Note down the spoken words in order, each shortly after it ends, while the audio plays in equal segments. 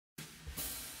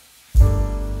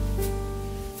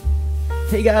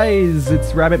Hey guys,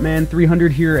 it's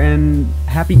Rabbitman300 here, and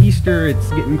happy Easter. It's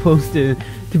getting close to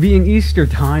being Easter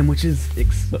time, which is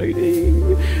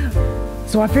exciting.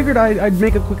 So I figured I'd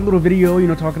make a quick little video, you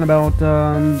know, talking about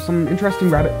some interesting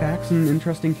rabbit facts and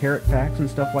interesting carrot facts and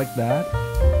stuff like that.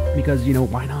 Because, you know,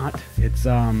 why not? It's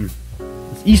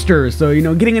Easter, so, you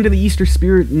know, getting into the Easter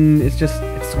spirit, and it's so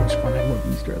much fun. I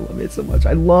love Easter. I love it so much.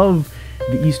 I love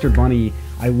the Easter Bunny.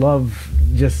 I love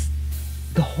just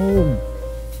the whole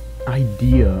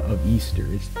idea of Easter.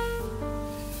 It's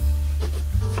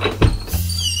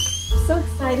so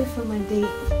excited for my date.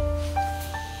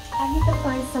 I need to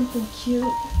find something cute,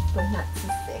 but not too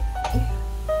sexy.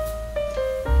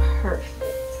 Perfect.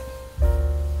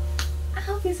 I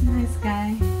hope he's a nice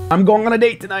guy. I'm going on a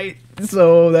date tonight,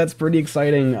 so that's pretty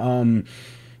exciting.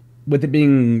 With it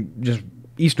being just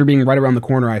Easter being right around the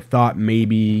corner, I thought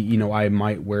maybe, you know, I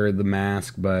might wear the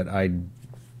mask, but I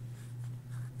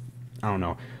don't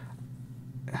know.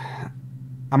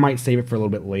 I might save it for a little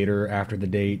bit later after the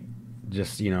date.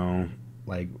 Just, you know,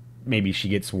 like maybe she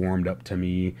gets warmed up to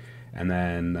me, and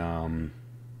then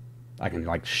I can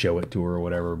like show it to her or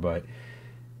whatever. But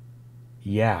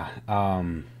yeah, I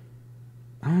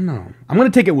don't know. I'm gonna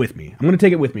take it with me.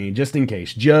 Just in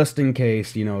case.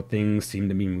 You know, things seem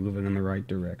to be moving in the right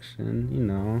direction. You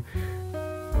know.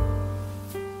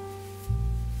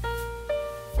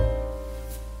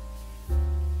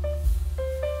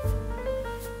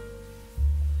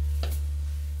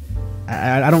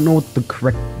 I don't know what the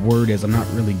correct word is. I'm not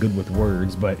really good with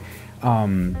words, but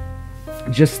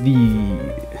just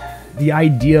the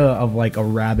idea of like a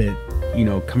rabbit, you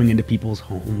know, coming into people's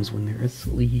homes when they're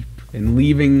asleep and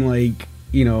leaving, like,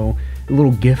 you know,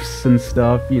 little gifts and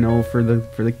stuff, you know, for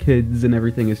the kids and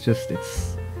everything. It's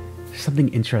there's something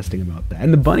interesting about that.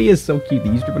 And the bunny is so cute.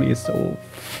 The Easter bunny is so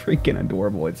freaking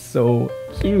adorable. It's so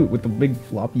cute with the big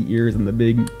floppy ears and the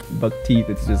big buck teeth.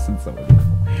 It's so adorable.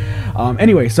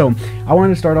 Anyway, so I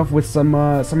wanted to start off with some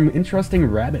interesting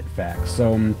rabbit facts.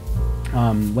 So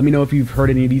let me know if you've heard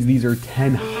any of these. These are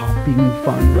 10 hopping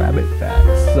fun rabbit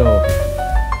facts. So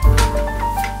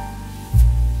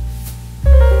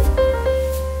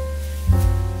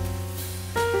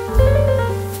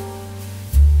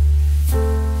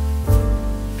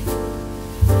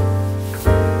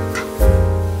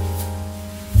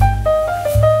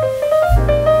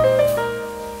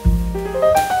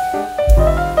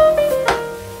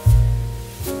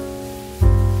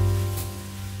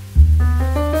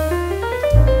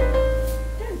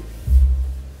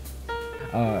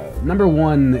number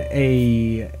one,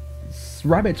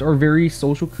 rabbits are very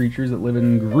social creatures that live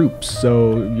in groups.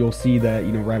 So you'll see that,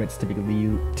 you know, rabbits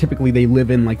typically they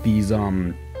live in like these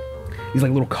like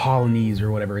little colonies or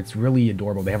whatever. It's really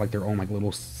adorable. They have like their own like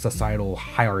little societal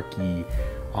hierarchy,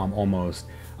 almost.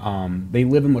 They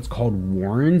live in what's called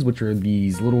warrens, which are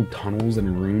these little tunnels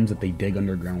and rooms that they dig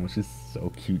underground, which is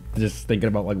so cute. Just thinking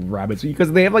about like rabbits,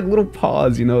 because they have like little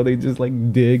paws, you know, they just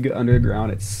like dig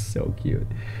underground. It's so cute.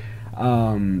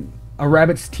 A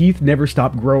rabbit's teeth never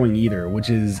stop growing either, which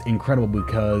is incredible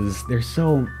because they're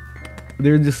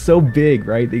just so big,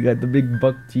 right? They got the big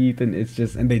buck teeth, and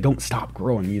and they don't stop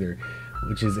growing either,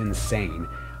 which is insane.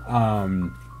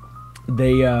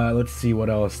 Let's see what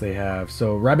else they have.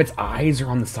 So rabbits' eyes are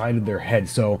on the side of their head.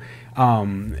 So,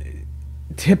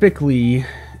 typically,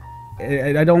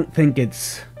 I don't think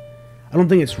it's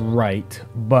right,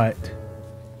 but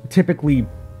typically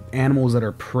animals that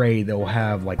are prey, they'll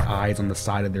have like eyes on the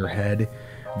side of their head,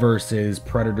 versus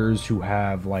predators who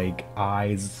have like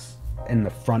eyes in the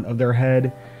front of their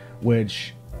head,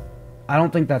 which I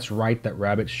don't think that's right, that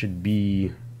rabbits should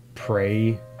be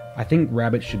prey. I think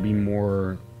rabbits should be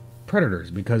more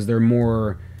predators because they're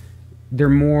more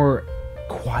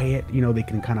quiet, you know, they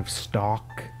can kind of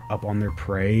stalk up on their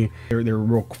prey. They're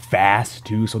real fast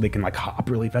too, so they can like hop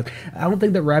really fast. I don't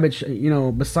think that rabbits, you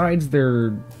know, besides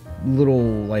their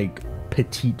little like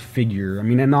petite figure, I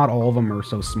mean, and not all of them are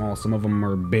so small. Some of them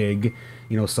are big,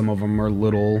 you know, some of them are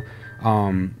little,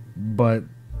 but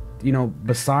you know,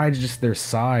 besides just their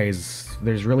size,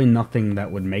 there's really nothing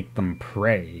that would make them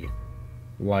prey.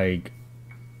 Like,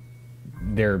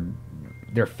 they're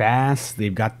fast,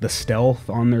 they've got the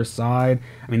stealth on their side.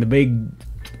 I mean, the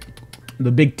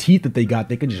big teeth that they got,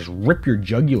 they could just rip your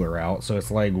jugular out. So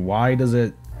it's like, why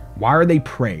are they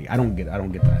prey? I don't get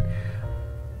that.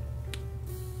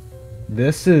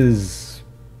 This is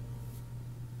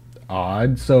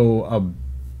odd. So a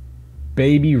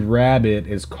baby rabbit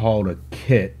is called a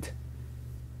kit,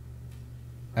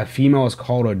 a female is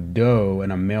called a doe,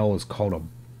 and a male is called a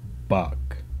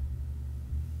buck.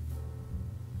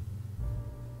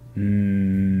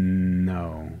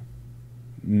 No.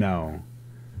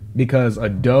 Because a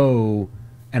doe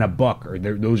and a buck, or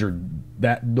those are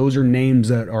names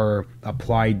that are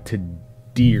applied to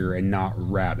deer and not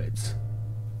rabbits.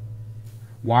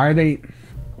 Why are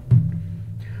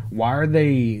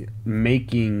they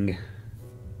making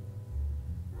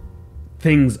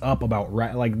things up about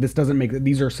like, this doesn't make,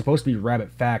 these are supposed to be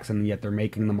rabbit facts, and yet they're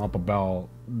making them up about,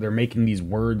 they're making these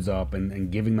words up and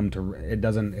giving them to, it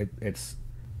doesn't, it's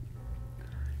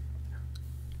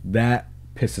that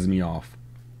pisses me off.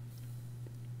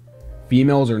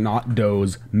 Females are not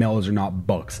does, males are not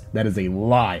bucks. That is a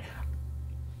lie.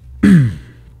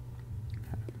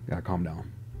 Gotta calm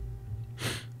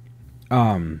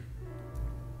down.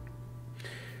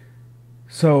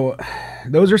 So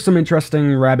those are some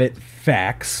interesting rabbit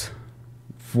facts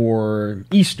for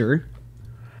Easter.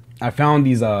 I found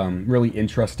these really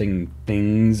interesting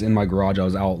things in my garage. I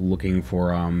was out looking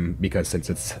for because since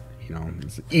it's, you know,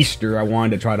 it's Easter, I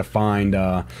wanted to try to find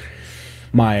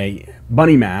my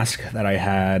bunny mask that I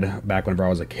had back whenever I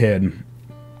was a kid,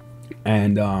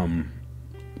 and I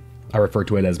refer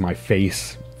to it as my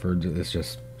face, for it's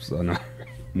just another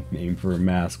name for a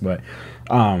mask. But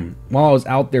while I was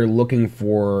out there looking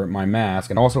for my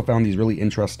mask, and also found these really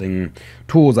interesting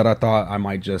tools that I thought I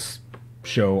might just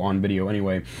show on video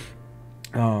anyway.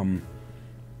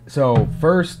 So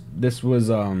first, this was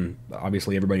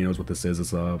obviously everybody knows what this is.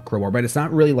 It's a crowbar, but it's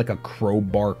not really like a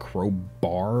crowbar.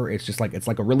 It's just like, it's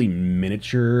like a really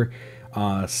miniature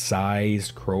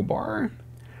sized crowbar.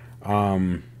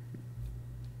 It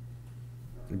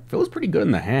feels pretty good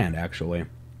in the hand, actually.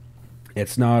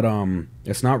 It's not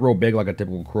real big like a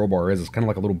typical crowbar is. It's kind of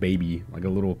like a little baby, like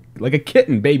a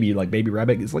kitten baby, like baby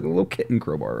rabbit. It's like a little kitten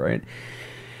crowbar, right?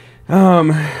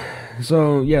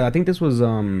 So yeah, I think this was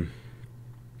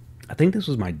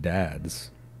my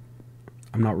dad's.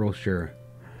 I'm not real sure.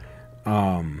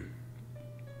 I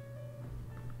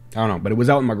don't know, but it was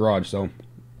out in my garage, so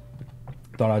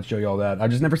thought I'd show you all that. I've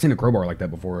just never seen a crowbar like that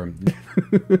before.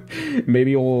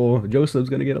 Maybe old Joseph's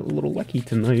gonna get a little lucky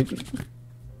tonight.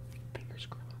 Fingers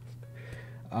crossed.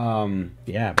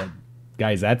 Yeah, but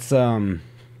guys, that's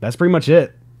pretty much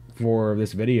it for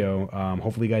this video.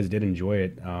 Hopefully you guys did enjoy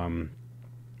it.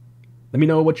 Let me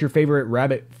know what your favorite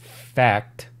rabbit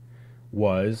fact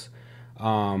was.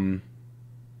 And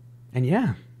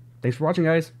yeah, thanks for watching,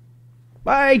 guys.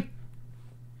 Bye.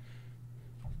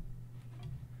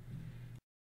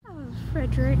 Oh,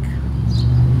 Frederick.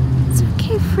 It's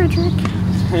okay, Frederick.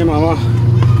 Hey, Mama.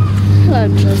 Hello,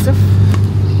 Joseph.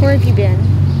 Where have you been?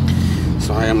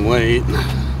 Sorry I'm late.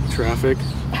 Traffic.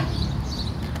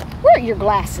 Where are your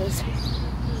glasses?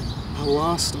 I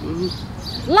lost them.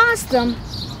 Lost them?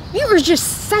 You were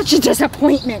just such a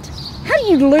disappointment. How do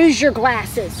you lose your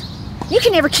glasses? You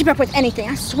can never keep up with anything,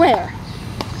 I swear.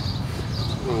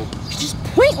 Oh. You're just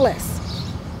pointless.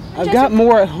 I've got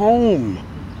more at home.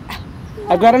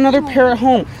 I've got another pair at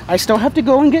home. I still have to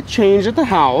go and get changed at the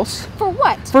house. For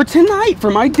what? For tonight,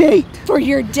 for my date. For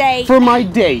your date? For my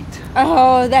date.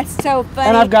 Oh, that's so funny.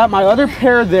 And I've got my other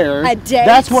pair there. A date?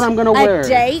 That's what I'm gonna wear. A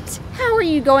date? How are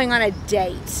you going on a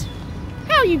date?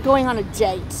 How are you going on a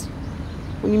date?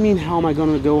 What do you mean, how am I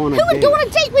gonna go on a date? Who would go on a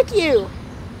date with you?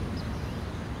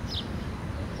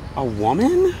 A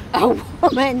woman? A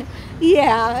woman?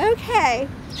 Yeah, okay.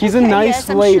 She's Okay, a nice yes,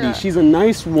 I'm lady. sure. She's a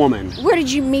nice woman. Where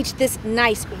did you meet this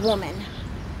nice woman?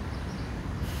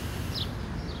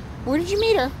 Where did you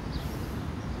meet her?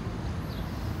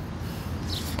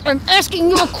 I'm asking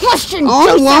you a question,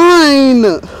 Joseph. Online!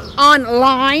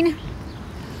 Online?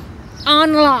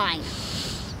 Online.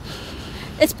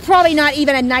 It's probably not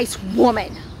even a nice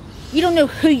woman. You don't know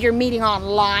who you're meeting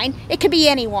online. It could be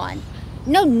anyone.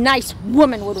 No nice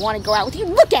woman would want to go out with you.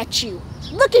 Look at you.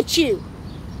 Look at you.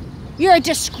 You're a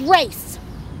disgrace.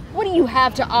 What do you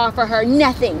have to offer her?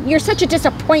 Nothing. You're such a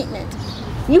disappointment.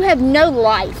 You have no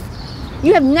life.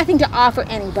 You have nothing to offer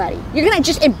anybody. You're going to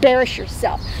just embarrass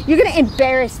yourself. You're going to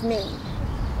embarrass me.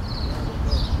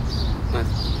 I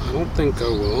don't think I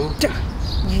will.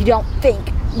 You don't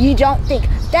think. You don't think.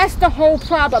 That's the whole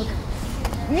problem.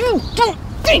 You don't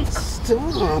think.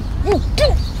 Stop. You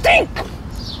don't think.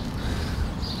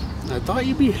 I thought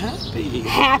you'd be happy.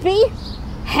 Happy?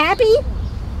 Happy?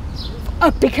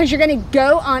 Oh, because you're going to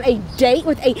go on a date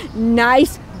with a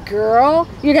nice girl?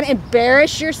 You're going to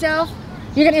embarrass yourself?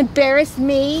 You're going to embarrass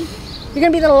me? You're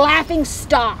going to be the laughing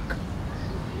stock.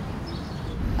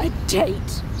 A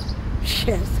date?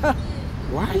 Yes.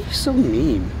 Why are you so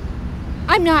mean?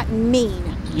 I'm not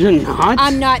mean. You're not?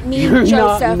 I'm not mean, You're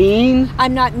Joseph. not mean?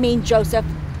 I'm not mean, Joseph.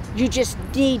 You just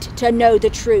need to know the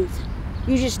truth.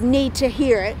 You just need to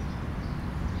hear it.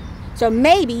 So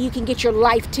maybe you can get your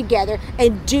life together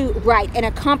and do right and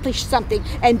accomplish something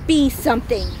and be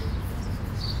something.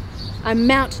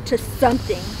 amount to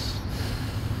something.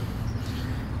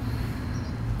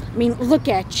 I mean, look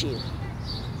at you.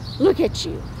 Look at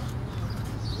you.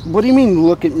 What do you mean,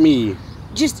 look at me?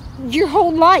 Just your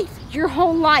whole life. Your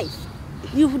whole life.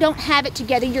 You don't have it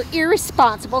together. You're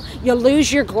irresponsible. You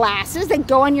lose your glasses. They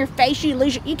go on your face. You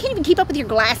can't even keep up with your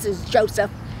glasses,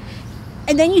 Joseph.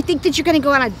 And then you think that you're going to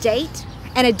go on a date?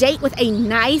 And a date with a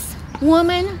nice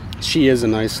woman? She is a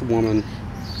nice woman.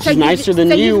 She's nicer than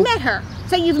you. So you've met her.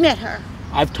 So you've met her.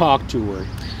 I've talked to her.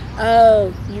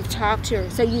 Oh, you've talked to her.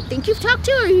 So you think you've talked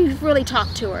to her, or you've really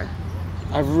talked to her?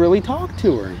 I've really talked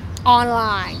to her.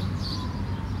 Online.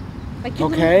 Like your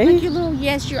little,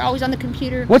 yes, you're always on the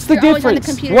computer. What's the difference? Always on the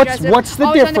computer, what's the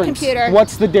always difference? On the computer.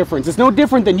 What's the difference? It's no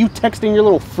different than you texting your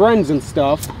little friends and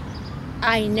stuff.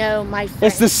 I know, my friend.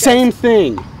 It's the same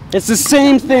thing. It's the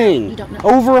same thing. You don't know.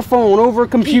 Over a phone, over a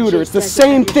computer. It's the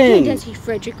same thing. Does he,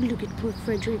 Frederick? Look at poor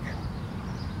Frederick.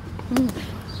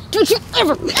 Don't you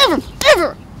ever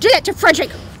do that to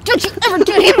Frederick. Don't you ever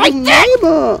do him like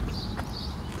that.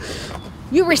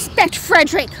 You respect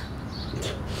Frederick.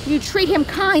 You treat him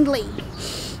kindly.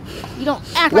 You don't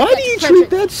act like that. Why do you treat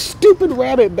that stupid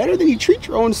rabbit better than you treat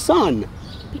your own son?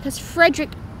 Because Frederick,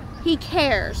 he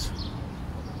cares.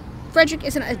 Frederick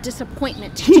isn't a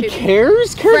disappointment to me. He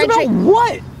cares? Cares about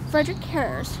what? Frederick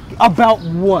cares. About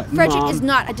what, Frederick Mom? is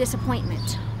not a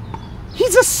disappointment.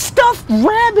 He's a stuffed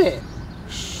rabbit.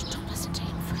 Shh, don't listen to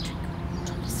him, Frederick.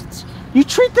 Don't listen to him. You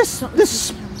treat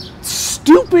this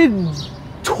stupid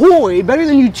toy better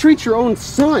than you treat your own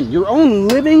son. Your own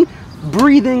living,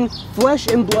 breathing, flesh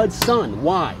and blood son.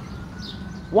 Why?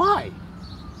 Why?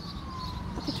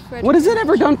 What has it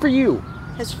ever done for you?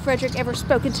 Has Frederick ever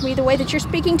spoken to me the way that you're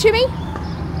speaking to me?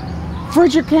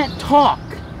 Frederick can't talk,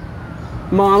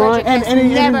 Mama. Frederick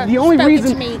And the only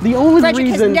reason, Frederick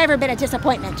has never been a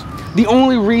disappointment. The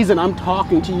only reason I'm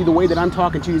talking to you the way that I'm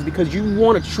talking to you is because you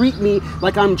want to treat me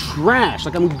like I'm trash,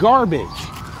 like I'm garbage.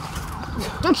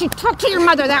 Don't you talk to your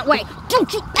mother that way.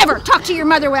 Don't you ever talk to your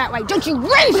mother that way. Don't you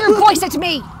raise your voice at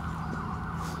me.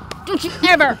 Don't you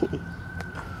ever.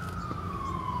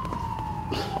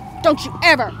 Don't you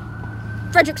ever.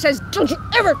 Frederick says, don't you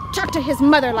ever talk to his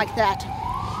mother like that.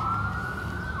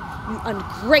 You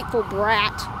ungrateful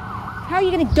brat. How are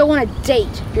you going to go on a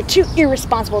date? You're too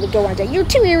irresponsible to go on a date. You're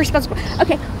too irresponsible.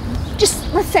 Okay,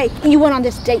 just let's say you went on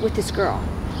this date with this girl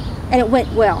and it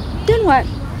went well. Then what?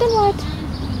 Then what?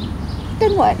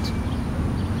 Then what?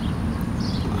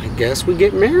 I guess we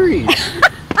get married.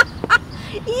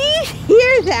 You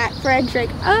hear that, Frederick?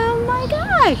 Oh my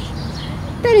gosh.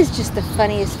 That is just the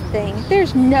funniest thing.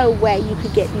 There's no way you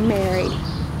could get married.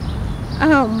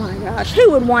 Oh my gosh.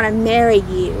 Who would want to marry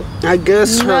you? I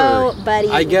guess her. Nobody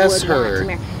would want to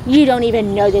marry. You don't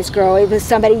even know this girl. It was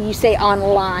somebody you say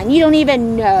online. You don't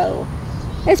even know.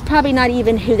 It's probably not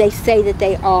even who they say that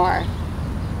they are.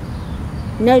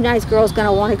 No nice girl's going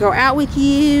to want to go out with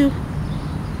you.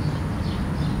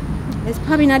 It's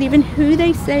probably not even who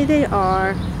they say they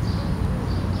are.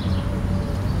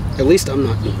 At least I'm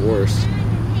not divorced.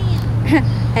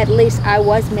 At least I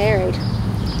was married.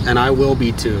 And I will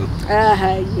be too.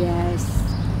 Yes.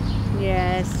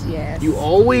 Yes, yes. You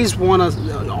always want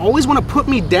to put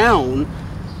me down.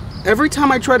 Every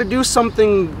time I try to do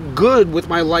something good with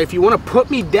my life, you want to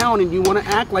put me down and you want to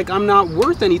act like I'm not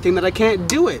worth anything, that I can't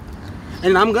do it.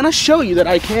 And I'm going to show you that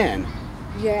I can.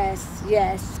 Yes,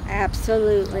 yes,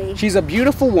 absolutely. She's a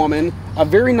beautiful woman, a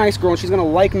very nice girl, and she's going to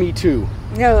like me too.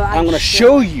 No, I'm going to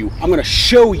show you. I'm going to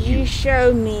show you. You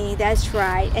show me, that's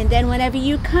right. And then whenever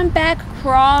you come back,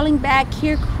 crawling back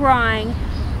here crying,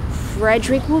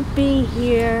 Frederick will be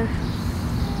here.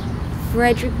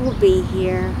 Frederick will be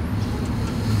here.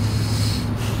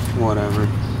 Whatever.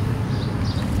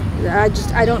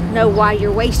 I don't know why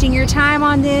you're wasting your time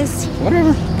on this.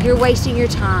 Whatever. You're wasting your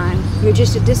time. You're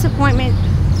just a disappointment.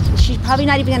 She's probably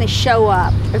not even going to show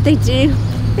up. If they do,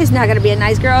 it's not going to be a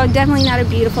nice girl. Definitely not a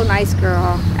beautiful, nice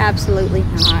girl. Absolutely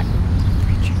not.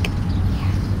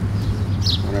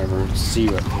 Whatever. See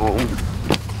you at home.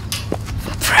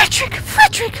 Frederick!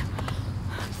 Frederick!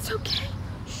 It's okay.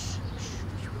 Shh,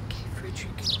 you're okay,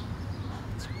 Frederick. It's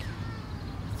okay.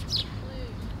 It's okay.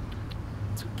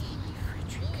 It's okay, my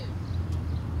Frederick.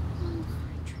 Oh,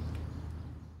 Frederick.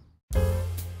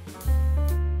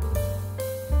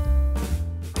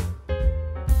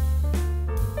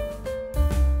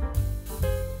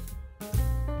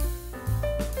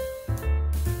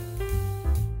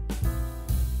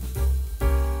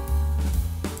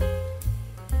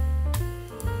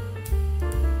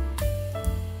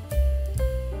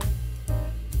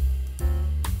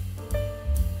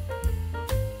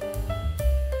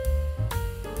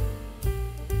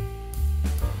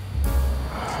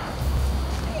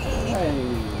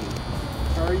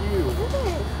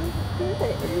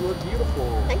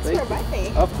 for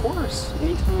inviting me. Of course,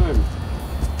 anytime.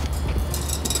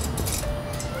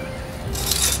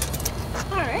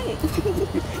 All right.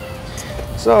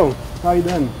 So, how you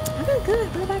been? I've been good.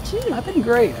 What about you? I've been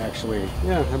great, actually.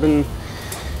 Yeah, I've been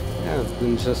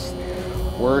just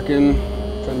working,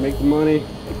 trying to make the money.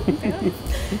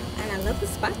 And I love the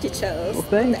spot you chose. Well,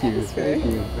 thank The you, atmosphere. thank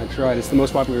you. I tried. It's the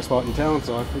most popular spot in town,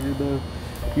 so I figured a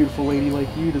beautiful lady like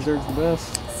you deserves the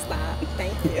best. Stop.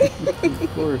 Thank you.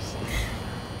 Of course.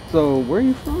 So, where are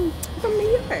you from? From New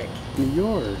York. New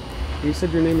York. You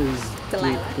said your name is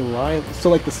Delilah. Delilah. So,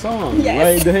 like the song,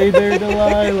 Yes. right? Hey there,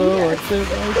 Delilah. What's it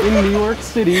like in New York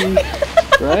City?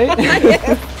 Right?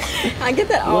 Yes. I get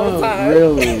that all the Wow, time.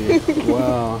 really?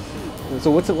 Wow.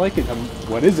 So, what's it like?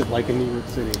 What is it like in New York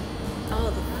City? Oh,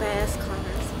 the fast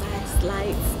cars, fast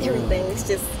lights, everything. It's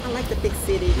just, I like the big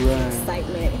city Right.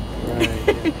 excitement.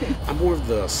 Right. I'm more of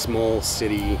the small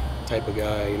city type of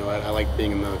guy. You know, I like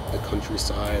being in the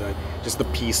countryside. Just the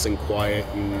peace and quiet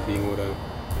and being able to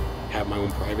have my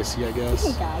own privacy, I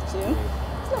guess. Got you.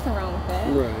 There's nothing wrong with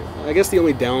that. Right. I guess the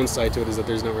only downside to it is that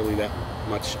there's not really that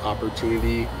much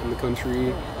opportunity in the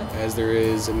country as there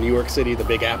is in New York City, the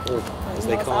Big Apple, as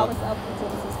they call it.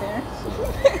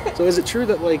 So is it true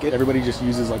that like everybody just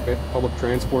uses like public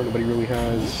transport? Nobody really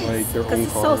has like their Because own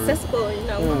it's car. so accessible, you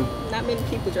know, Yeah. not many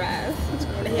people drive.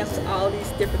 And they have all these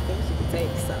different things you can take,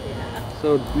 so yeah.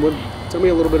 So tell me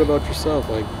a little bit about yourself,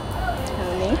 like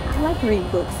Tony, I like reading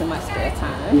books in my spare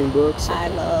time. reading books. I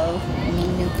love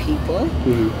meeting new people.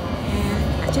 Mm-hmm.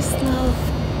 And I just love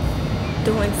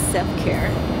doing self-care.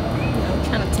 You know,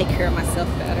 trying to take care of myself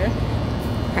better.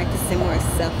 Practicing more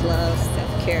self-love,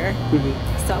 self-care. Mm-hmm.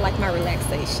 So I like my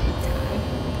relaxation time,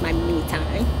 my me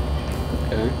time.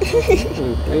 Okay.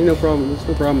 Ain't no problem. There's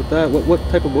no problem with that. What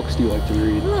type of books do you like to I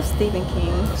read? love Stephen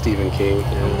King. Stephen King.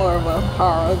 I'm Yeah. more of a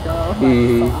horror girl.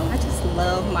 Mhm. So I just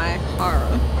love my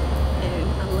horror. And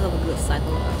I love a good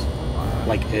psychological horror.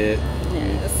 Like It.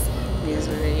 Yes.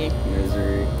 Misery,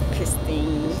 Misery.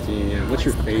 Christine. Yeah. What's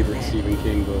your favorite Stephen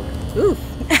King book? Oof.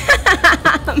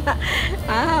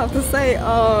 I have to say, it'd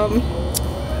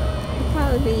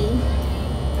probably be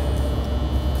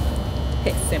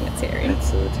Pet Cemetery. Pet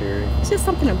Cemetery. It's just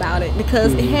something about it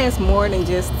because it Mhm. has more than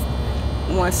just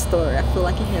one story. I feel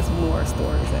like it has more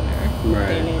stories in there Right.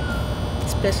 than it,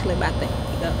 especially about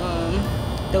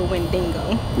the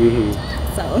Wendigo. Mm-hmm.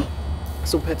 So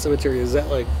So Pet Cemetery, does that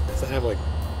have like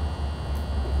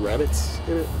rabbits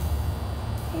in it?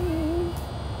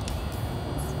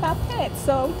 it's about pets,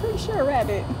 so I'm pretty sure a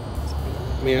rabbit.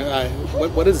 I mean,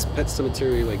 what is Pet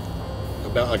Cemetery like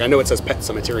about? Like I know it says Pet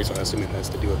Cemetery, so I assume it has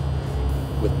to do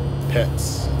with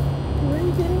pets. Where are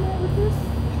you getting at with this?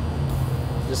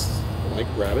 Just like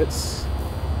rabbits.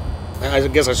 I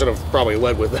guess I should have probably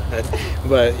led with that,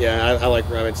 but yeah, I like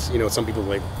rabbits. You know, some people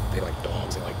they like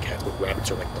dogs, they like cats, but rabbits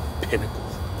are like the pinnacle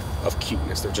of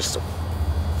cuteness. They're just so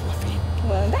fluffy.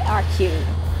 Well, they are cute,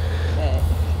 but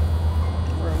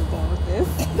where are we going with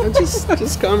this?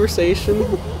 just conversation.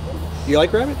 You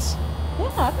like rabbits? Yeah,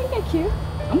 I think they're cute.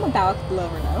 I'm a dog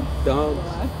lover though. Dogs.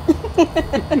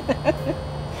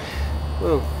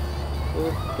 Well,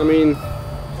 I mean,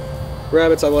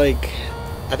 rabbits I like.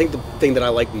 I think the thing that I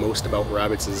like most about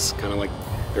rabbits is kind of like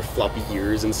their floppy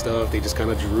ears and stuff. They just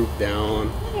kind of droop down,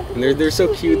 and they're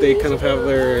so cute. They kind of have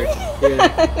their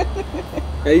yeah.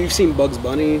 You've seen Bugs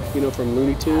Bunny, you know, from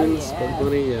Looney Tunes. Oh, yeah. Bugs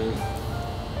Bunny,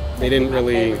 yeah. They didn't My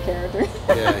really. favorite character.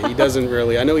 Yeah, he doesn't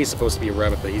really. I know he's supposed to be a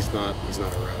rabbit, but he's not. He's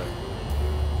not a rabbit.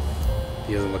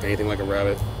 He doesn't look anything like a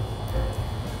rabbit.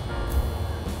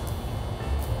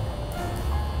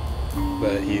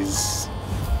 But he's.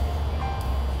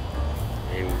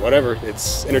 I mean, whatever.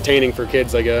 It's entertaining for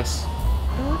kids, I guess.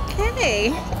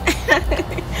 Okay.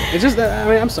 It's just that. I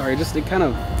mean, I'm sorry. Just it kind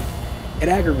of. It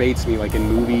aggravates me, like in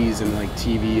movies and like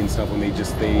TV and stuff, when they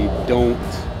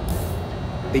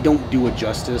don't do it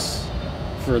justice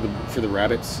for the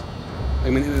rabbits.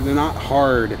 I mean, they're not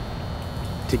hard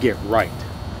to get right.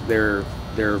 They're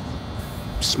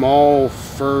small,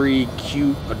 furry,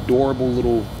 cute, adorable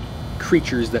little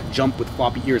creatures that jump with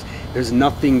floppy ears. There's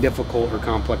nothing difficult or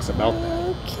complex about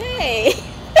that. Okay.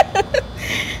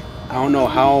 I don't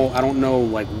know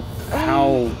like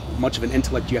how much of an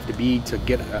intellect you have to be to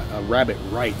get a rabbit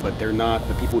right, but they're not.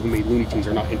 The people who made Looney Tunes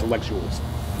are not intellectuals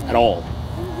at all.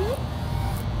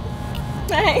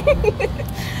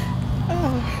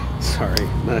 Oh, Sorry,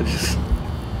 I just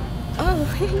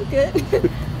you're good.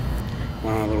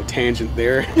 went on a little tangent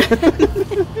there. It's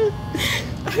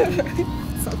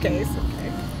okay, it's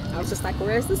okay. I was just like,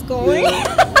 where is this going?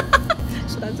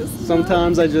 Should I just...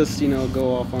 Sometimes I just,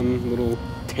 go off on little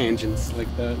tangents like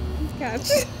that.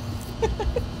 Gotcha.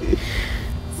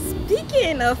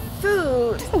 Speaking of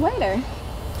food, the waiter.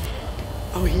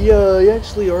 Oh, he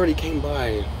actually already came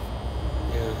by.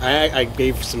 Yeah, I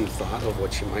gave some thought of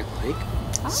what you might like,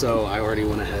 so I already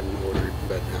went ahead and ordered,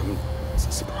 but it's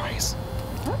a surprise.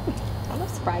 Oh, I love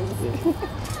surprises.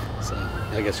 Yeah. So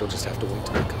I guess you'll just have to wait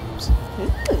till it comes.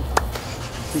 Ooh,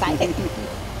 excited.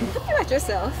 Tell me about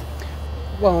yourself.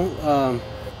 Well,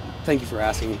 thank you for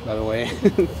asking, by the way.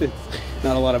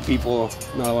 Not a lot of people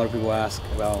ask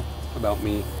about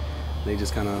me. They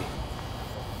just kind of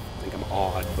think I'm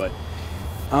odd, but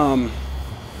I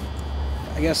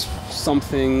guess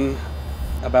something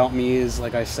about me is,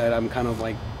 like I said, I'm kind of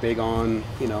like big on,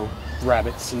 you know,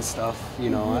 rabbits and stuff.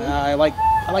 You know, I like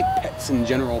pets in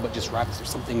general, but just rabbits. There's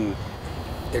something.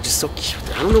 They're just so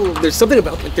cute. I don't know. There's something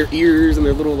about like their ears and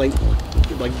their little like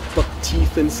buck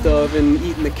teeth and stuff, and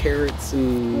eating the carrots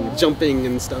and jumping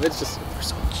and stuff. It's just, they're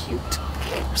so cute.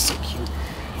 They're so cute.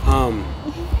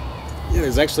 Yeah,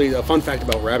 there's actually a fun fact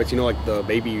about rabbits. You know, like the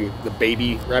baby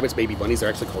rabbits, baby bunnies, they're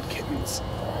actually called kittens.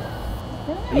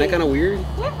 Isn't that kind of weird?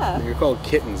 Yeah. They're called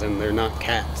kittens, and they're not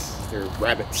cats. They're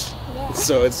rabbits. Yeah.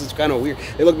 So it's just kind of weird.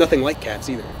 They look nothing like cats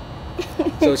either.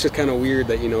 So it's just kind of weird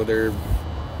that, you know, they're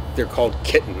called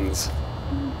kittens.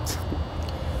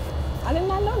 I did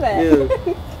not know that. Yeah.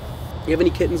 You have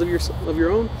any kittens of your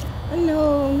own?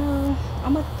 No.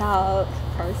 I'm a dog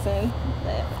person,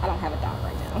 but I don't have a dog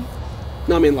right now.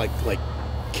 No, I mean like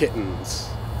kittens.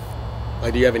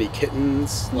 Like, do you have any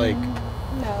kittens? Like,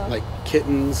 No. like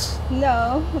kittens?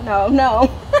 No. No? No.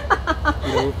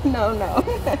 Mm.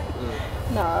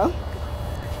 No.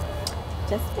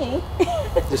 Just me.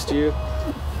 Just you?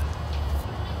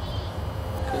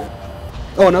 Okay.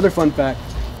 Oh, another fun fact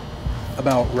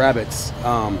about rabbits.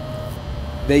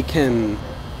 They can,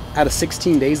 out of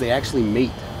 16 days, they actually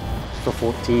mate for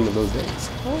 14 of those days.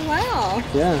 Oh, wow.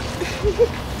 Yeah.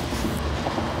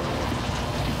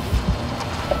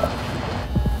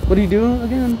 What do you do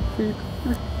again for your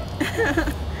career?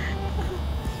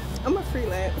 I'm a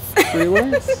freelance.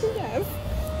 Freelance? Yes.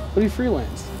 What do you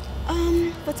freelance?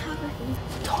 Photography.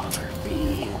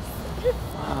 Photography.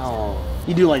 Wow.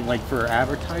 You do like for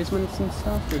advertisements and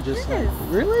stuff, or just like, Yes.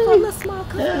 really? From a small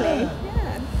company. Yeah.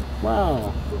 Yeah.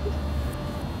 Wow.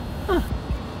 Huh.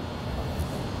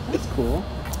 That's cool.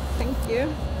 Thank you.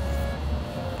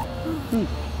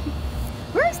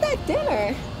 Where's that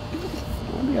dinner?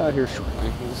 I'll be out here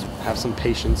shortly. Just have some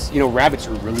patience. You know, rabbits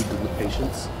are really good with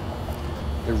patience.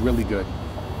 They're really good.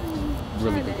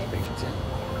 Really good with patience, yeah.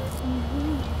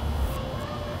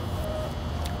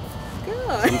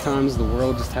 Good. Sometimes the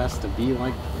world just has to be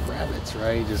like rabbits,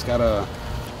 right? You just gotta,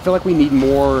 I feel like we need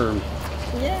more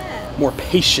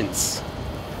patience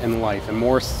in life, and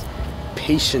more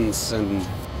patience and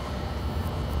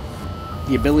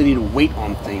the ability to wait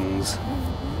on things.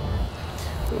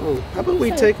 Oh, how about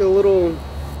we take a little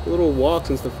walk,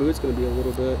 since the food's gonna be a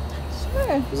little bit.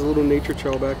 Sure. There's a little nature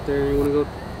trail back there. You wanna go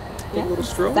take a little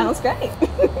stroll? Sounds great.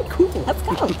 Cool. Let's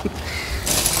go.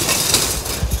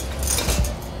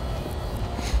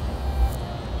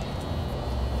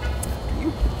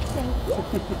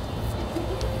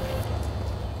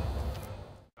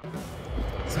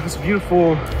 So it's a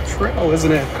beautiful trail,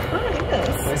 isn't it? Oh, it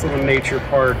is. Nice little nature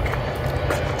park.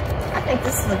 I think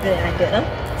this is a good idea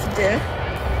to do.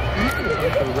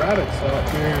 The rabbits out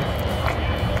here.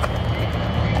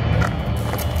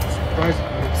 Surprised I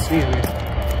didn't see any.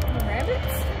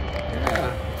 Rabbits? Yeah.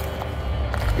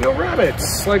 You know, rabbits,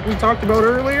 like we talked about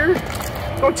earlier.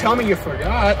 Don't tell me you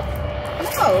forgot.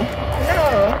 No.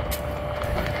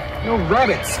 No,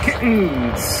 rabbits,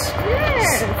 kittens.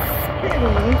 Yes.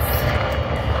 Kittens.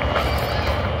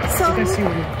 I think I see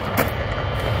one.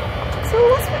 So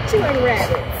what's with you and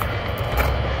rabbits?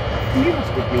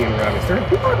 What's with me and rabbits? They're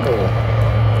adorable.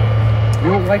 You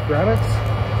don't like rabbits?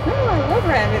 No, I love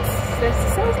rabbits. It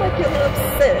sounds like you're a little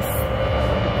obsessed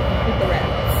with the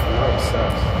rabbits. I'm not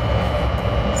obsessed.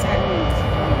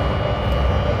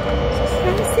 Just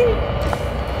trying to see.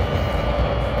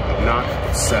 I'm not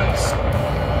obsessed.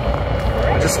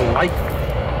 I just like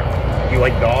them. You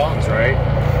like dogs, right?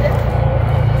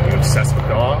 Yeah. You obsessed with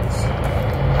dogs? I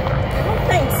don't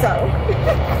think so.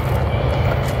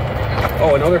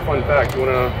 Oh, another fun fact. You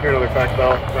want to hear another fact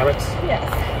about rabbits? Yes.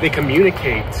 They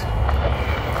communicate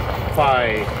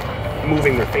by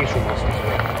moving their facial muscles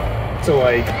around. So,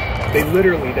 like,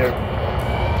 they're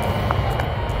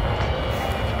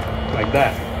like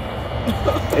that.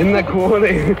 Isn't that cool?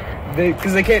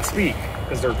 Because they can't speak,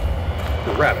 because they're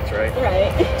rabbits, right?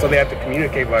 Right. So they have to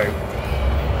communicate by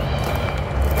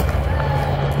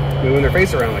moving their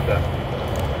face around like that.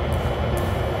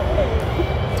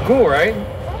 It's cool, right?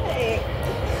 Right.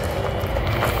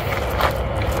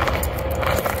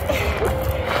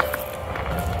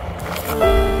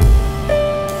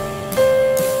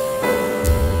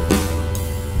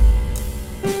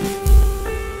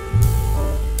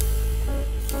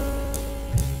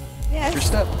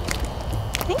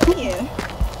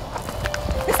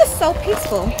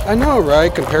 peaceful. I know,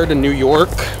 right? Compared to New York.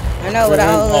 I know, with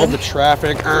all the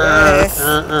traffic. Yes.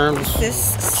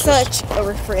 This is such a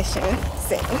refreshing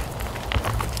setting.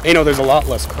 You know, there's a lot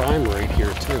less crime rate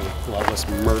here too. A lot less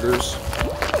murders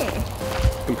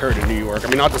compared to New York. I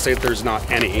mean, not to say that there's not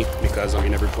any, because I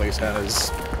mean every place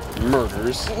has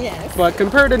murders. Yes. But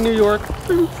compared to New York,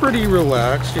 we're pretty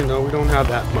relaxed. You know, we don't have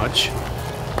that much.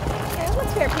 Yeah, it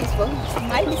looks very peaceful. I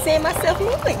might be seeing myself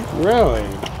moving. Really?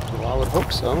 Well, I would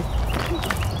hope so.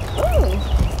 Ooh.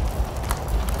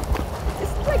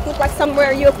 This looks like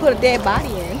somewhere you'll put a dead body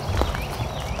in.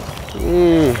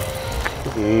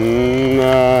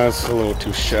 Nah, it's a little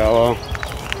too shallow.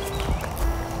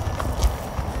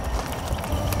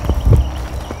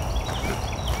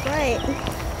 Right.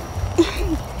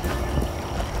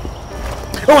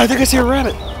 Oh, I think I see a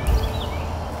rabbit.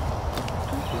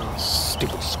 Oh,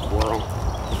 stupid squirrel.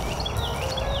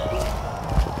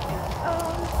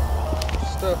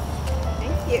 Stuff.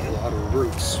 Thank you. A lot of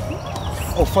roots.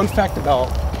 Oh, fun fact about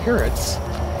carrots.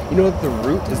 You know that the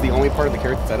root is the only part of the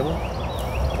carrot that's edible?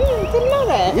 Didn't know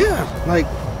that. Yeah, like,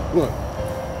 look.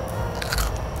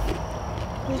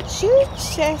 Did you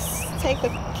just take a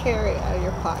carrot out of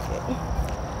your pocket?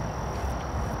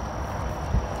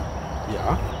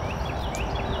 Yeah.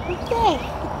 Okay.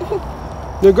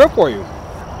 They're good for you.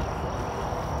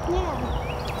 Yeah.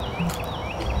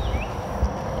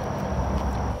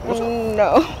 What's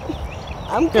No.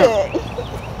 I'm good.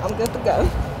 I'm good to go.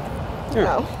 Here.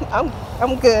 No,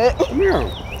 I'm good. Come here.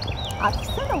 I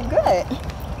said I'm good.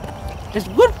 It's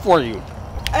good for you.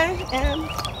 I'm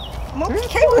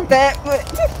okay with that, but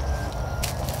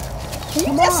can you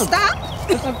Come just on. stop?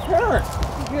 It's a carrot.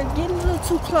 You're getting a little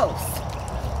too close.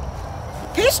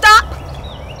 Can you stop?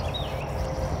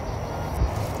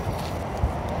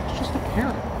 It's just a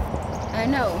carrot. I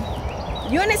know.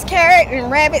 You and this carrot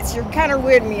and rabbits, you're kind of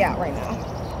weirding me out right now.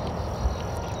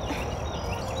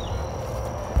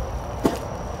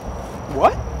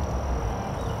 What?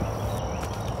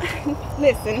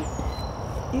 Listen,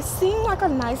 you seem like a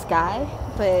nice guy,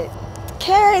 but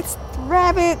carrots,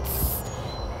 rabbits,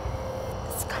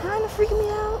 it's kind of freaking me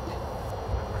out.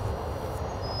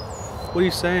 What are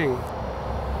you saying?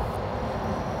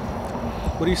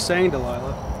 What are you saying,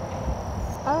 Delilah?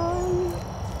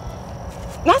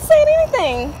 Not saying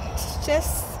anything. It's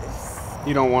just,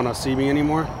 You don't want to see me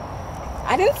anymore?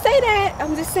 I didn't say that.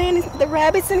 I'm just saying the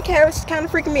rabbits and carrots kind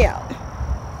of freaking me out.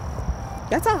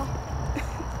 That's all.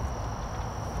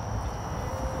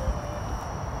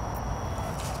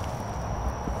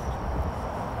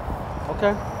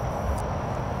 Okay.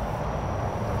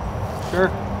 Sure.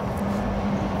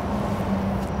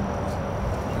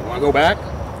 You want to go back?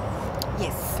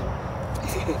 Yes.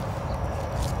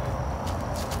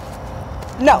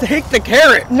 No. Take the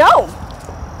carrot. No.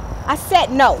 I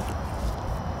said no.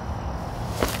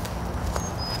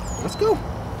 Let's go.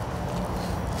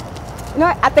 You know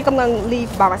what? I think I'm going to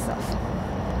leave by myself.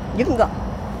 You can go.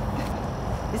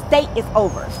 This date is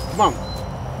over. Come on.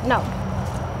 No.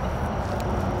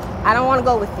 I don't want to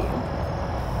go with you.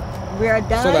 We're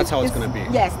done. So that's how it's gonna be.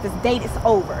 Yes, this date is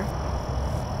over.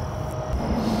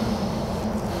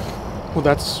 Well,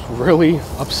 that's really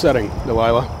upsetting,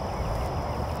 Delilah.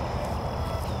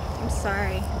 I'm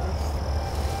sorry.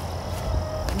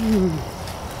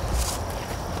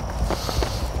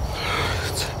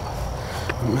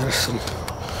 Medicine.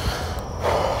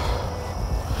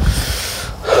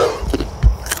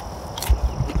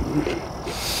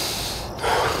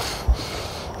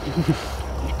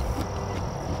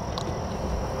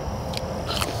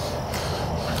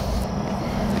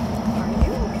 Are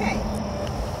you okay?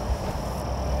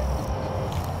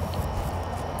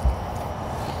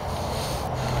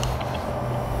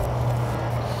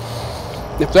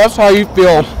 If that's how you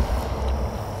feel,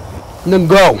 then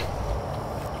go.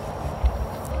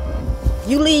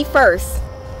 You leave first.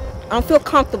 I don't feel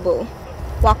comfortable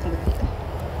walking with you.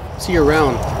 See you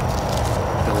around,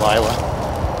 Delilah.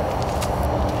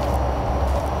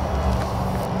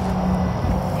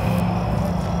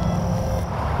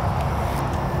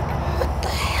 What the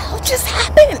hell just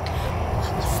happened?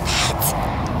 What was that?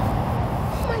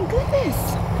 Oh my goodness.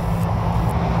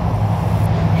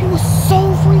 It was so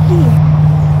freaky.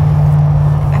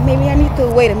 Maybe I need to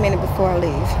wait a minute before I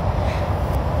leave.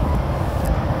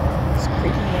 It's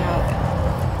creeping me out.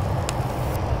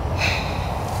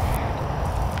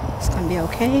 It's gonna be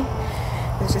okay.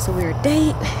 It's just a weird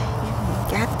date. You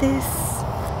got this.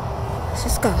 Let's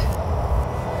just go.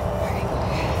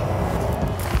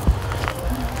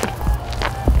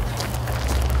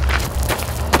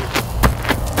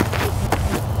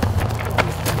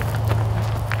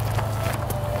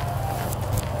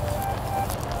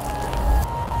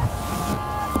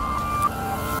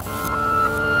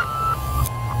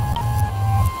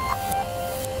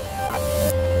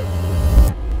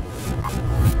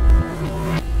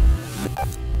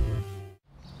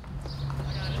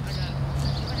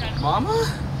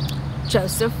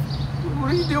 Joseph.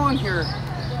 What are you doing here?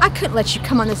 I couldn't let you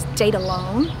come on this date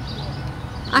alone.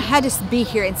 I had to be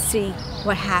here and see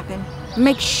what happened.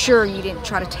 Make sure you didn't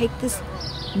try to take this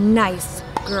nice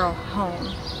girl home.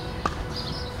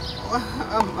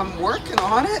 I'm working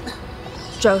on it.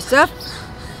 Joseph?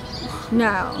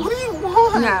 No. What do you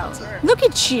want? No. Look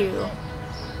at you.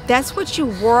 That's what you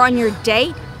wore on your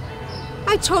date?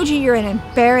 I told you you're an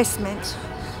embarrassment.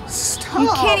 Stop. You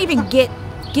can't even get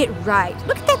right.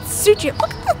 Look at that suit.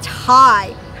 Look at the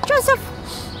tie. Joseph,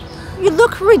 you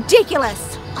look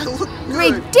ridiculous. I look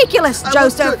good. Ridiculous, I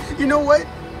Joseph. look good. You know what?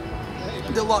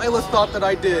 Delilah thought that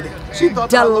I did. She thought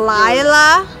that I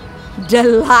looked good.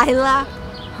 Delilah?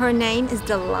 Her name is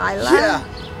Delilah? Yeah.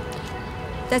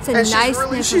 That's a And nice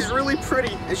name. she's really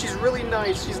pretty, and she's really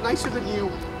nice. She's nicer than you.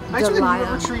 Nicer than you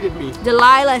ever treated me.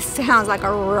 Delilah sounds like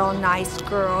a real nice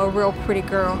girl, a real pretty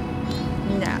girl.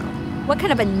 No. What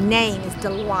kind of a name is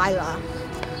Delilah?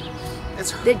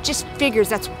 It just figures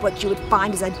that's what you would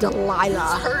find as a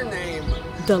Delilah. It's her name.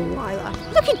 Delilah.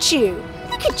 Look at you.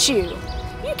 Look at you.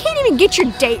 You can't even get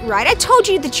your date right. I told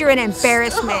you that you're an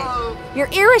embarrassment. Stop. You're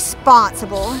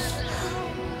irresponsible.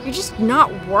 You're just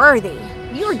not worthy.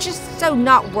 You're just so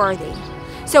not worthy.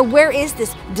 So where is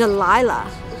this Delilah?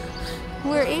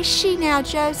 Where is she now,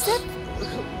 Joseph?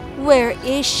 Where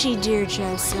is she, dear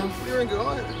Joseph? We were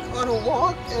going on a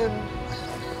walk,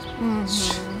 and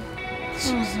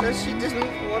she said she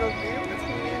didn't want to be with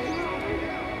me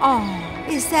anymore. Oh,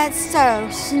 is that so?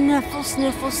 Sniffle,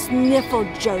 sniffle, sniffle,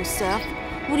 Joseph.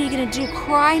 What are you gonna do,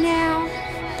 cry now?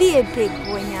 Be a big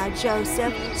boy now,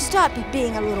 Joseph. Stop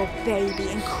being a little baby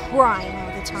and crying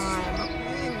all the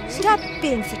time. Stop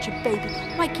being such a baby.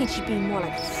 Why can't you be more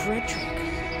like Frederick?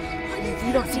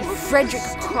 You don't see Frederick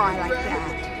cry like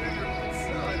that.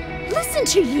 Listen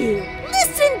to you.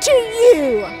 Listen to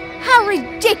you. How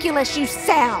ridiculous you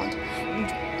sound.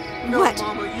 No, What?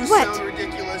 Mama, you What? sound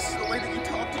ridiculous. The way that you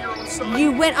talk to your own son.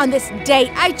 You went on this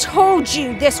date. I told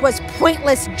you this was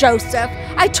pointless, Joseph.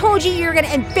 I told you were going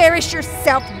to embarrass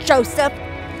yourself, Joseph,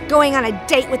 going on a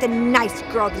date with a nice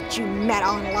girl that you met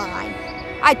online.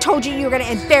 I told you were going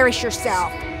to embarrass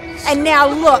yourself. And now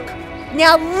look.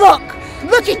 Now look.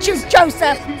 Look at you,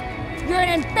 Joseph. You're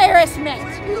an embarrassment.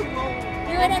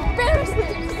 You're an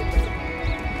embarrassment.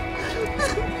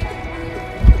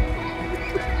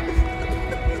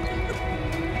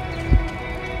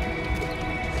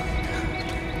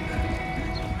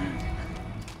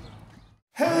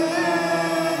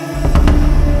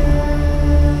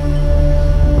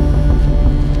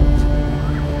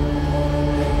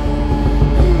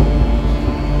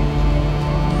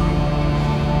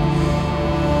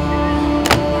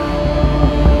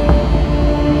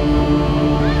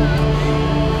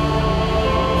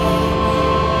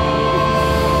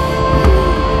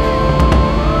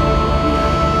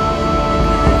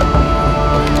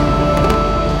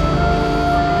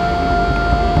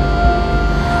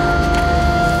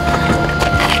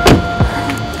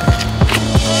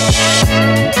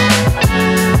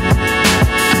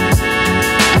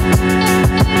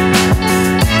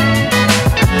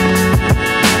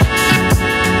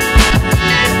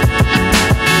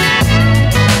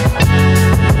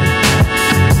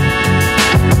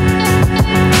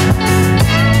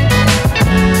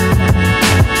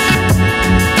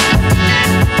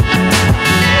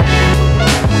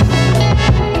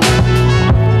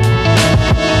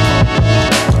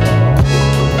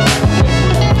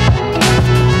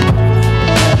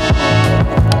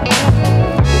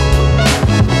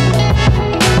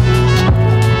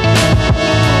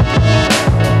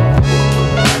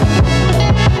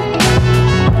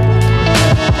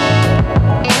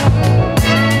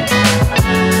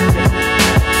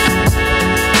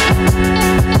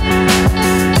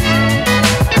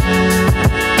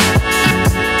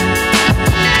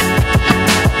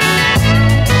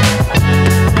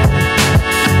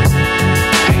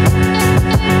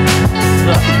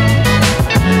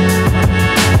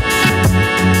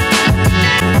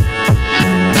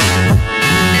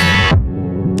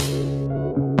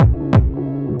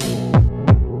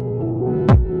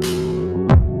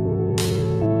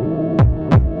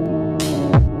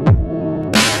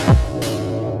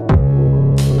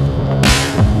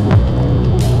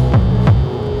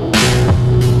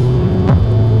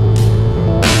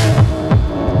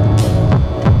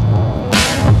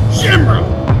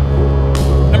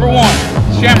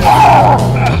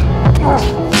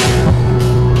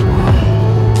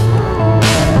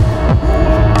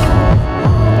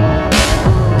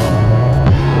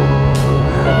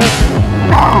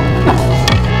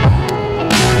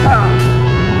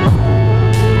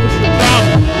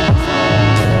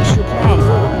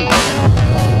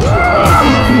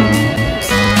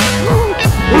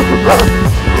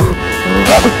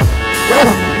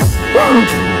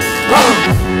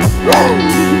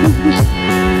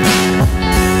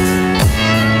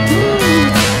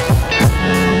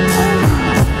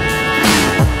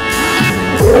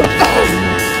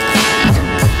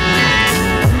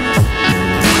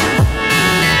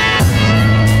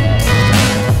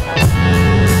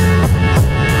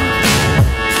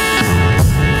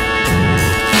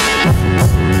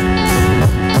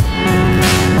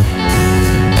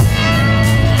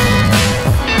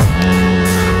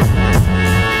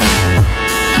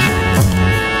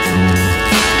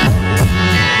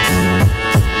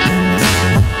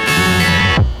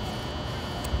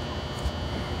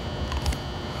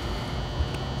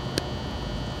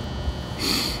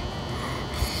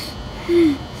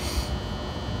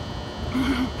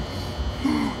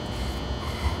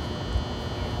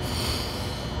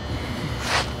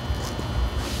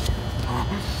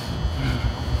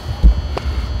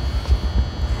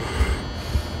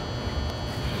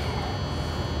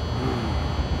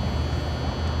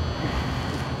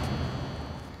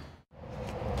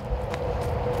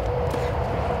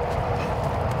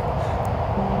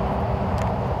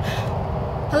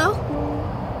 Hello?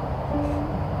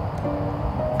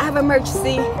 I have an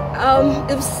emergency.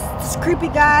 It was this creepy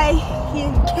guy. He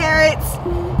had carrots,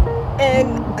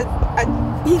 and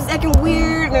he's acting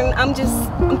weird, and I'm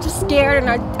just scared, and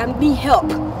I need help.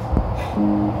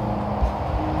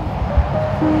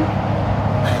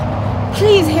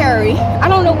 Please, Harry. I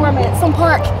don't know where I'm at. Some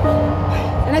park,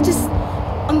 and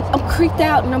I'm creeped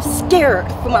out, and I'm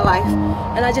scared for my life,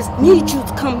 and I just need you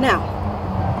to come now.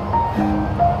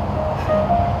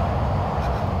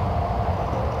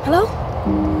 Hello?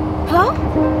 Hello?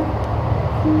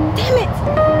 Damn it!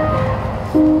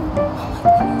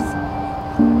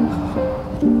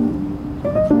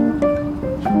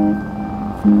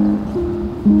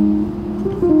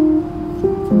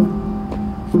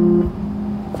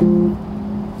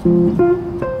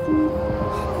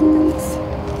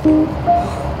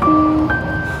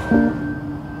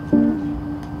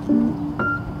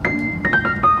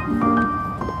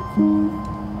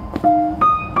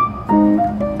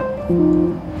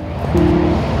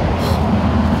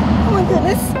 Oh my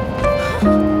goodness.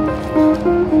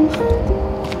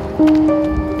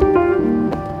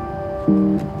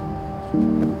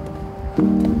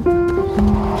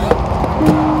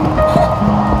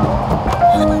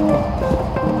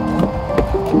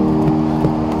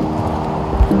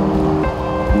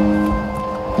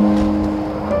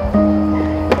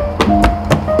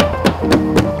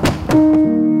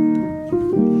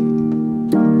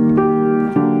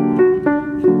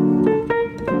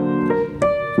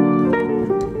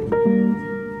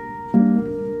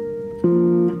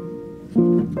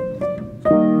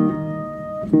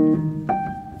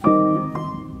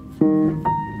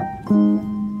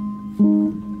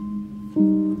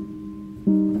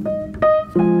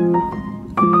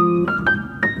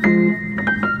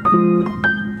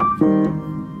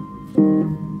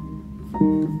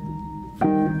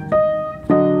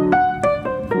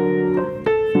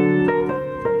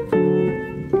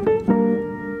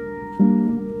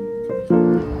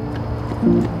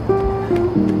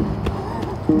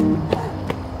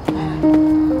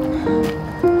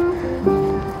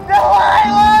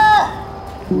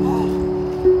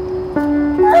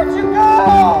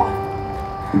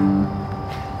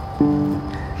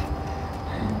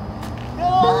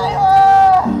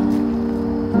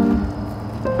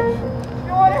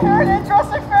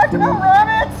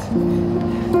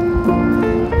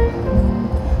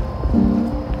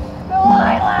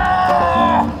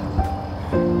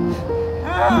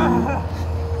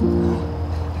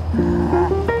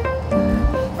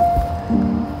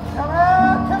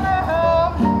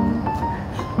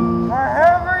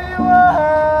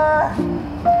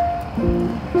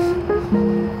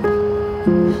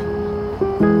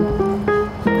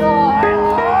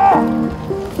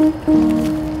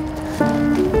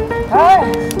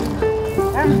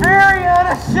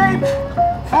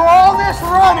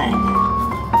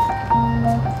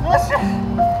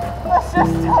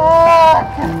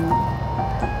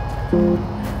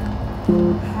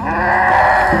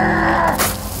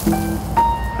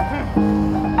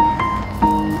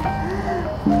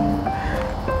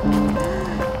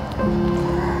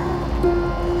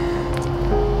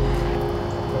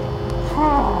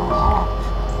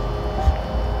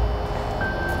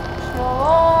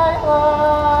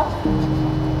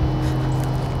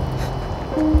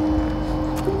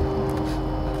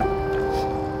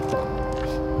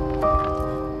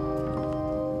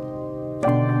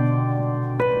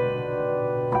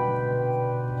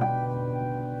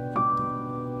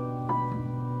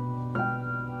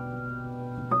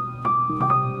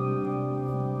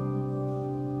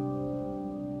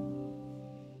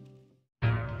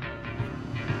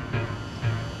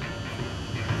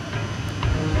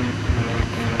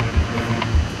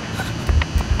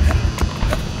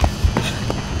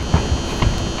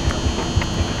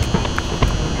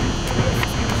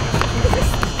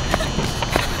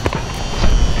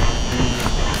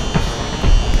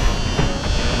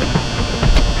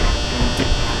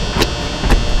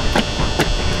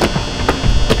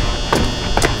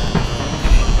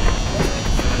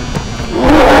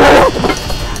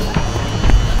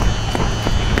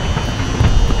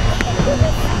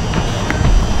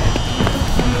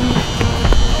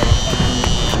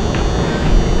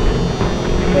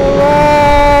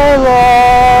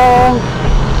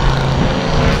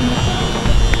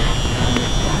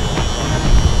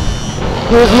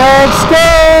 There's no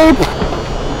escape!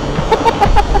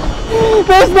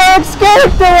 There's no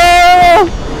escape, Delilah!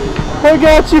 I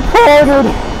got you cornered.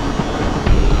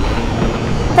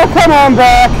 Oh, come on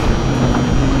back.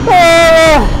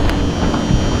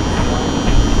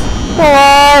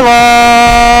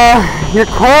 Delilah! You're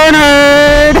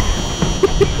cornered!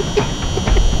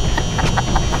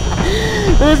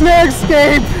 There's no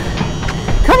escape.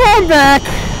 Come on back.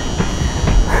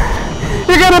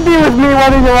 You're gonna be with me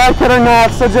whether you like it or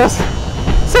not, so just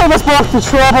save us both the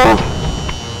trouble.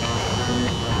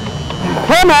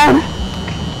 Come on.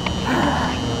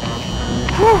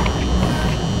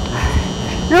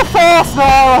 You're fast,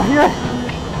 Delilah.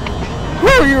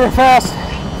 You were fast.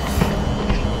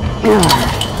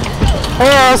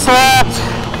 Oh, slapped.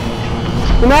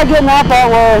 You're not getting out that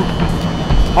way.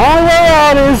 Only way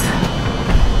out is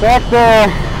back there.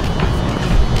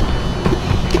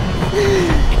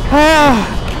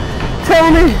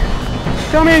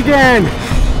 Tell me again.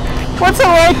 What's it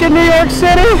like in New York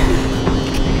City?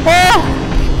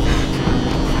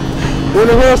 Want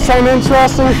to hear some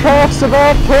interesting facts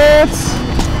about cats,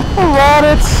 or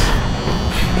rabbits,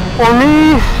 or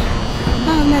me?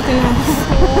 Oh, nothing else.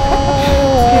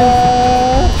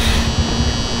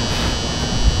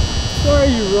 Why are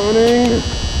you running?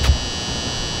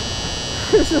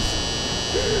 I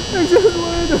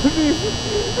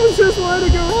just wanted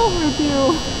to go home with you.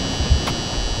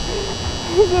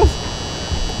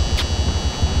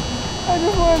 I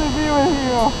just wanted to be with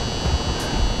you.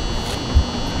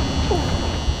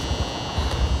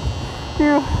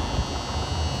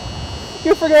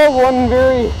 You forgot one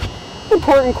very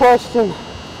important question.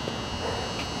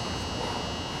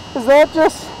 Is that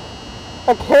just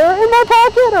a carrot in my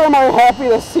pocket, or am I happy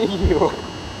to see you?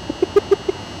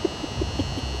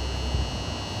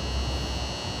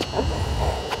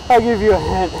 I'll give you a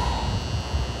hint.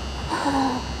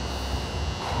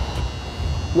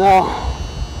 No.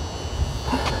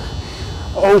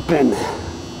 Open.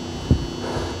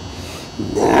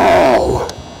 Now.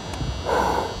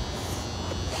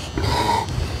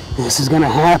 This is gonna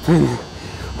happen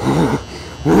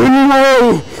one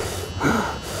way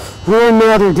or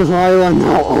another, Delilah.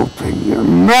 Now open your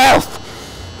mouth.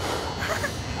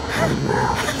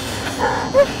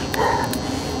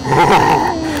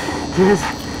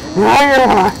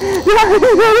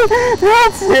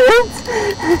 That's it.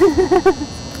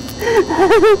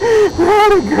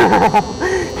 What a girl.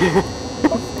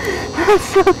 That's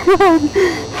so good.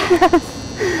 Yes.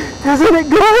 Isn't it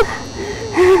good?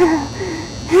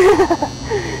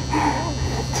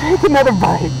 Take another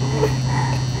bite.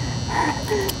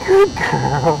 Good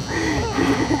girl.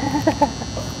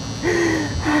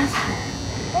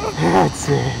 That's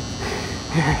it.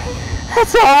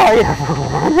 That's all I ever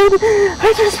wanted.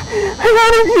 I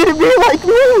wanted you to be like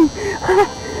me.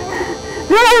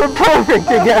 Now we're perfect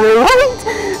together, right?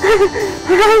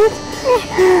 Right?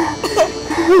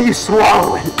 You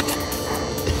swallow it.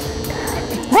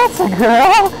 That's a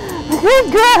girl. Good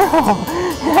girl.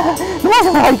 That's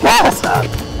like awesome.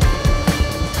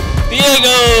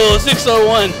 Diego,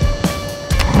 601.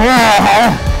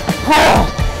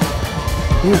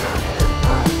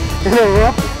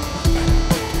 Interrupt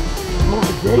my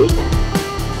date?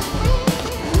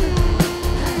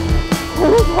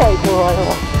 What is that,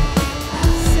 Delilah?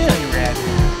 Silly rabbit.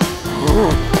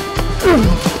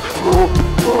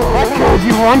 I killed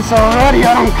you once already. I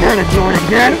don't care to do it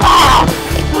again.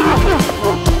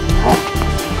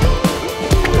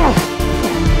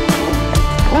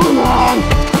 Come on.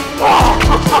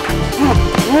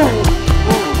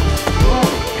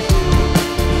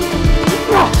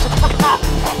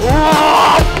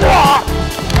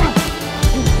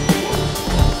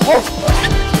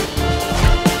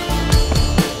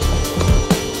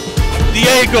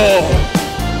 Diego!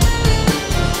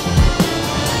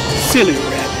 Silly rabbit.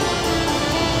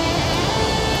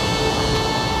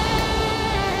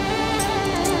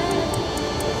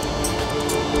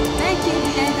 Thank you,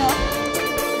 Diego.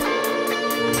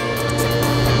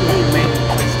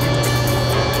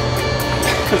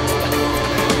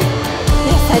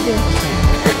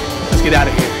 Let's get out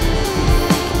of here.